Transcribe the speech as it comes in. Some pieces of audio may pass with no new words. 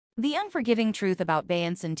The unforgiving truth about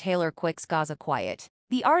Beyoncé and Taylor Quick's Gaza quiet.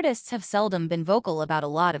 The artists have seldom been vocal about a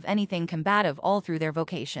lot of anything combative all through their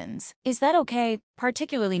vocations. Is that okay?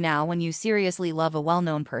 Particularly now when you seriously love a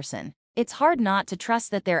well-known person. It's hard not to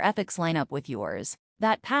trust that their ethics line up with yours,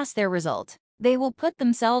 that pass their result. They will put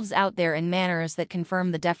themselves out there in manners that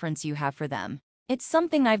confirm the deference you have for them. It's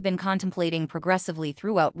something I've been contemplating progressively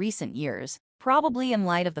throughout recent years, probably in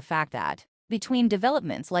light of the fact that, between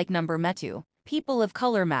developments like Number Metu, People of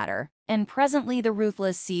Color Matter, and presently the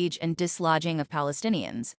ruthless siege and dislodging of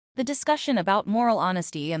Palestinians, the discussion about moral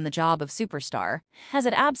honesty and the job of superstar has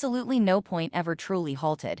at absolutely no point ever truly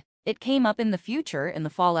halted. It came up in the future in the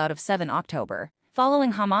fallout of 7 October,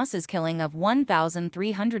 following Hamas's killing of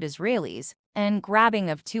 1,300 Israelis and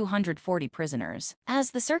grabbing of 240 prisoners.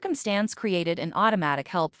 As the circumstance created an automatic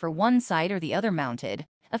help for one side or the other mounted,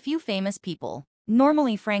 a few famous people,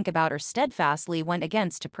 normally frank about or steadfastly went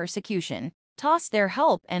against to persecution, tossed their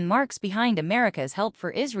help and marks behind America's help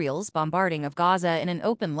for Israel's bombarding of Gaza in an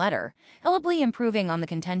open letter, elably improving on the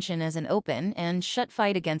contention as an open and shut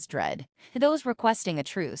fight against dread, those requesting a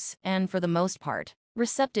truce, and for the most part,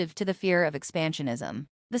 receptive to the fear of expansionism.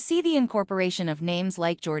 The incorporation of names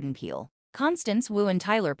like Jordan Peele, Constance Wu and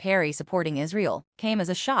Tyler Perry supporting Israel came as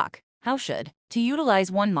a shock. How should, to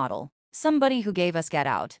utilize one model, somebody who gave us Get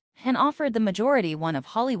Out, and offered the majority one of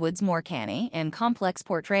Hollywood's more canny and complex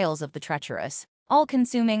portrayals of the treacherous,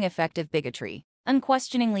 all-consuming effective bigotry,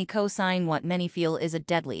 unquestioningly co-sign what many feel is a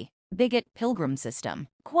deadly, bigot pilgrim system.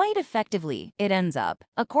 Quite effectively, it ends up,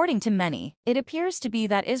 according to many, it appears to be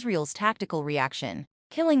that Israel's tactical reaction,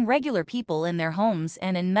 killing regular people in their homes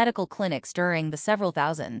and in medical clinics during the several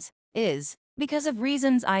thousands, is, because of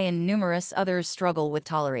reasons I and numerous others struggle with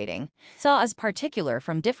tolerating, saw as particular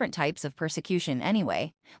from different types of persecution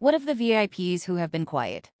anyway. What of the VIPs who have been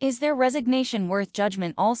quiet? Is their resignation worth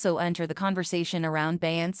judgment? Also enter the conversation around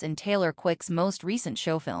Beyoncé and Taylor Quick's most recent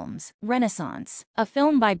show films. Renaissance, a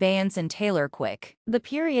film by Beyoncé and Taylor Quick. The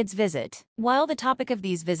Period's Visit. While the topic of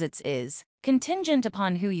these visits is, contingent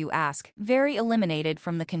upon who you ask, very eliminated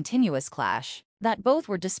from the continuous clash that both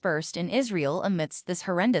were dispersed in Israel amidst this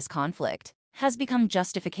horrendous conflict, has become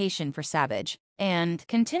justification for savage, and,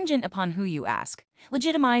 contingent upon who you ask,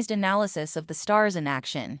 legitimized analysis of the stars in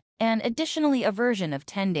action, and additionally a version of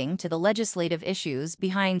tending to the legislative issues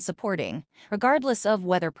behind supporting, regardless of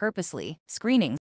whether purposely, screenings